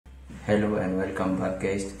Hello and welcome back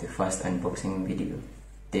guys to the first unboxing video.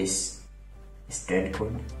 This is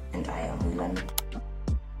Dreadcode and I am Milan.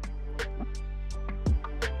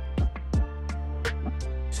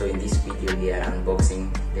 So in this video we are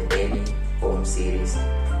unboxing the Deli Home Series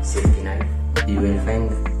Safety Knife. You will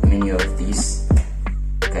find many of these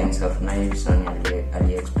kinds of knives on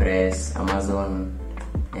AliExpress, Amazon,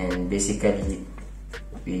 and basically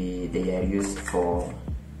they are used for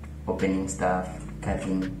opening stuff,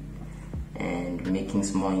 cutting and making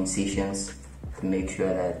small incisions to make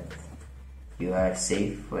sure that you are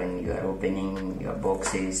safe when you are opening your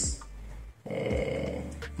boxes,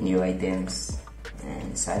 new items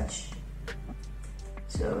and such.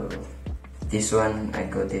 So this one I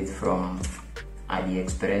got it from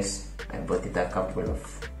AliExpress. I bought it a couple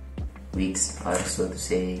of weeks or so to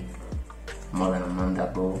say, more than a month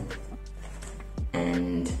ago,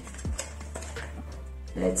 and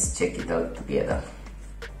let's check it out together.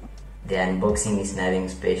 The unboxing is nothing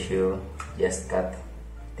special, just cut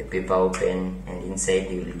the paper open and inside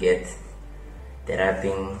you will get the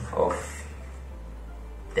wrapping of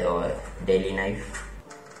the Deli knife,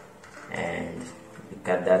 and you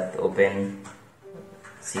cut that open.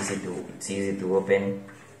 It's easy to open,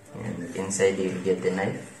 and inside you will get the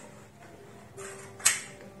knife.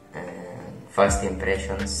 And first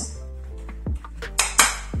impressions,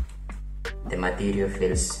 the material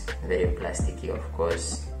feels very plasticky, of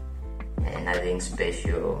course, and nothing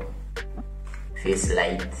special. Feels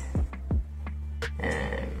light,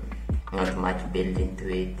 not much built into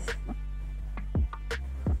it,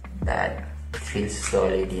 but it feels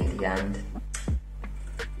solid in the hand.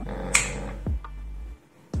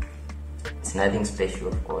 It's nothing special,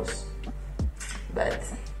 of course, but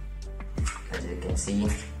as you can see,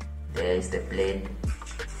 there is the blade.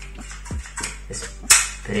 The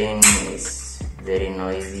spring is very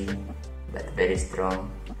noisy but very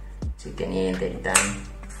strong, so you can hear in the return.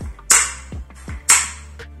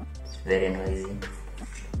 It's very noisy.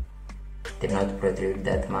 It did not protrude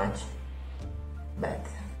that much, but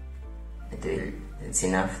it's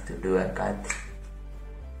enough to do a cut.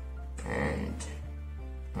 And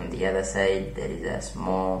on the other side there is a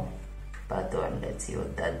small button. Let's see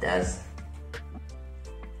what that does.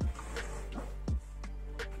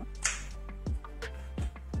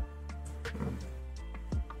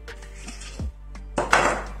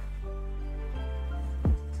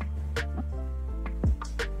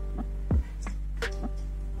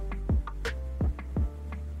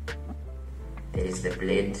 There is the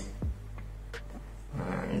blade,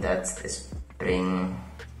 and that's the spring.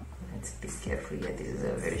 Let's be careful here, this is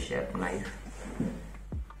a very sharp knife.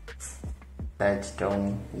 Touch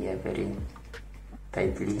down here very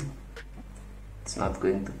tightly. It's not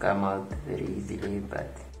going to come out very easily,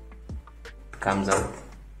 but it comes out.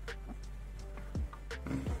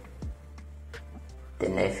 The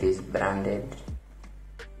knife is branded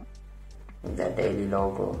with the Deli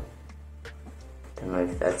logo. Don't know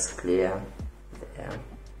if that's clear. Yeah,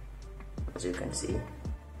 as you can see.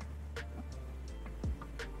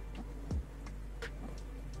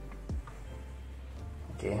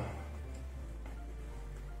 Okay,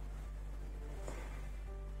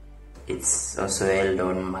 it's also held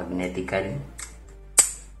on magnetically.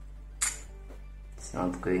 It's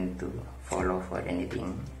not going to fall off or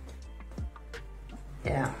anything.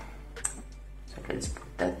 Yeah, so let's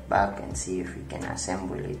put that back and see if we can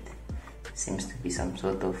assemble it. Seems to be some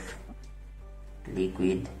sort of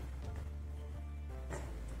liquid,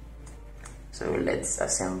 so let's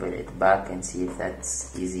assemble it back and see if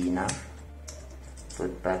that's easy enough.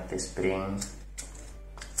 Put back the spring,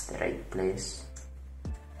 the right place.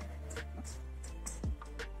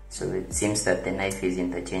 So it seems that the knife is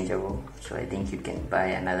interchangeable, so I think you can buy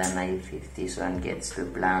another knife if this one gets too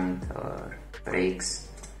blunt or breaks.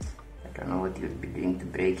 I don't know what you'll be doing to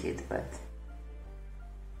break it, but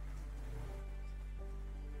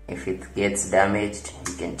if it gets damaged,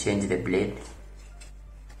 you can change the blade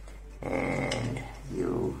and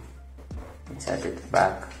you insert it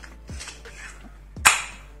back.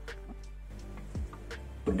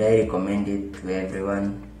 Would I recommend it to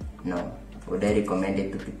everyone? No. Would I recommend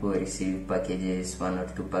it to people who receive packages, 1 or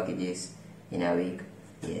 2 packages in a week?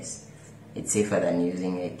 Yes. It's safer than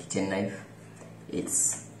using a kitchen knife.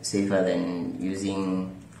 It's safer than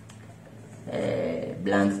using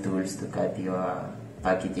blunt tools to cut your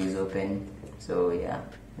packages open. So yeah,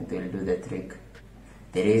 it will do the trick.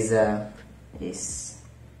 The razor is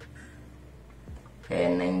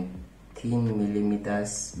 19mm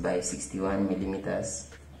by 61mm,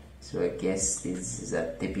 so I guess this is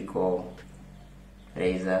a typical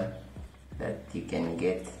razor that you can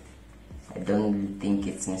get. I don't think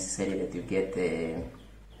it's necessary that you get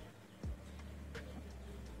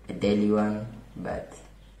a Deli one, but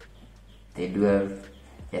they do have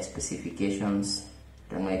their specifications.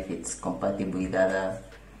 Don't know if it's compatible with other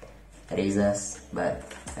razors, but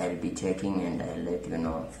I'll be checking and I'll let you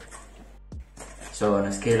know. So on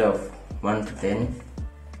a scale of 1 to 10,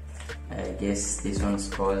 I guess this one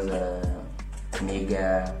scores a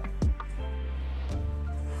mega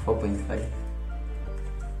 4.5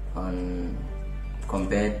 on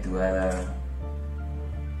compared to other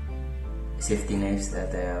safety knives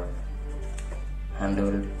that I have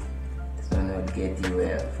handled. This one will get you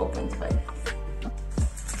a 4.5.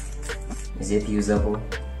 Is it usable?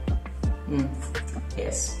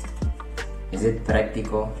 Yes. Is it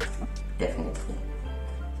practical? Definitely.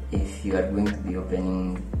 If you are going to be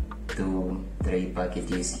opening 2-3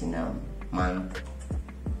 packages in a month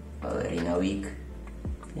or in a week,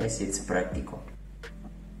 yes, it's practical,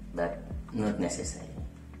 but not necessary.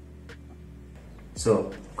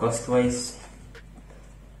 So cost wise,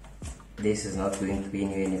 this is not going to be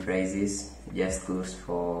any prices, just goes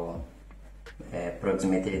for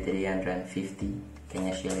approximately 350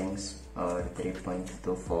 Kenya shillings or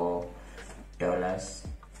 $3.24,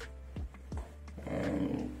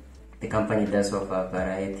 and the company does offer a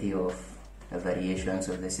variety of variations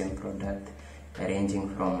of the same product, ranging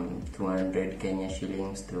from 200 Kenya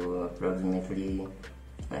shillings to approximately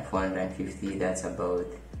 450. That's about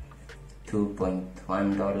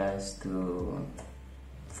 $2.1 to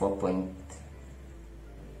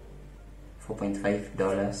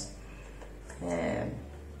 $4.5.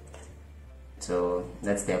 So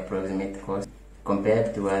that's the approximate cost.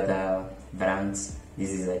 Compared to other brands,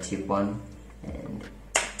 this is a cheap one, and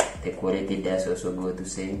the quality does also go to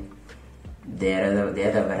say. The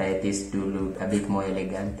other varieties do look a bit more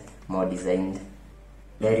elegant, more designed.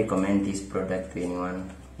 I recommend this product to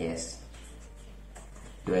anyone. Yes.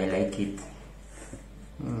 Do I like it?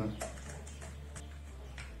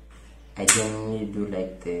 I genuinely do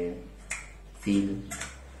like the feel,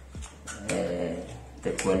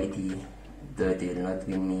 the quality, though it will not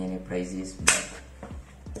win me any prizes, but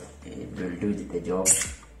it will do the job.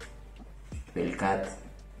 It will cut,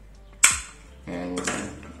 and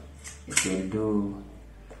it will do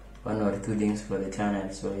 1 or 2 things for the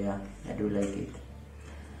channel, so yeah, I do like it.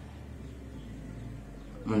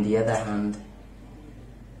 On the other hand,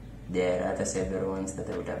 there are other several ones that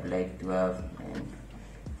I would have liked to have, and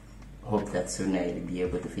hope that soon I'll be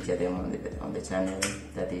able to feature them on the channel.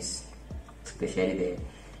 That is especially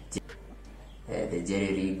the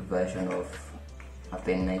jerry rig version of a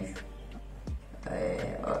pen knife,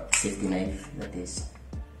 or safety knife, that is.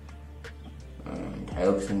 And I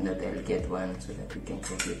hope soon that I'll get one so that we can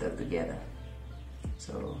check it out together.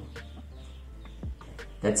 So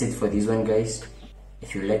that's it for this one, guys.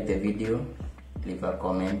 If you like the video, leave a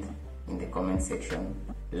comment in the comment section,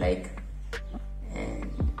 like,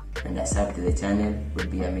 and a sub to the channel would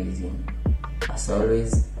be amazing. As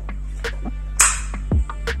always,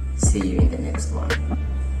 see you in the next one.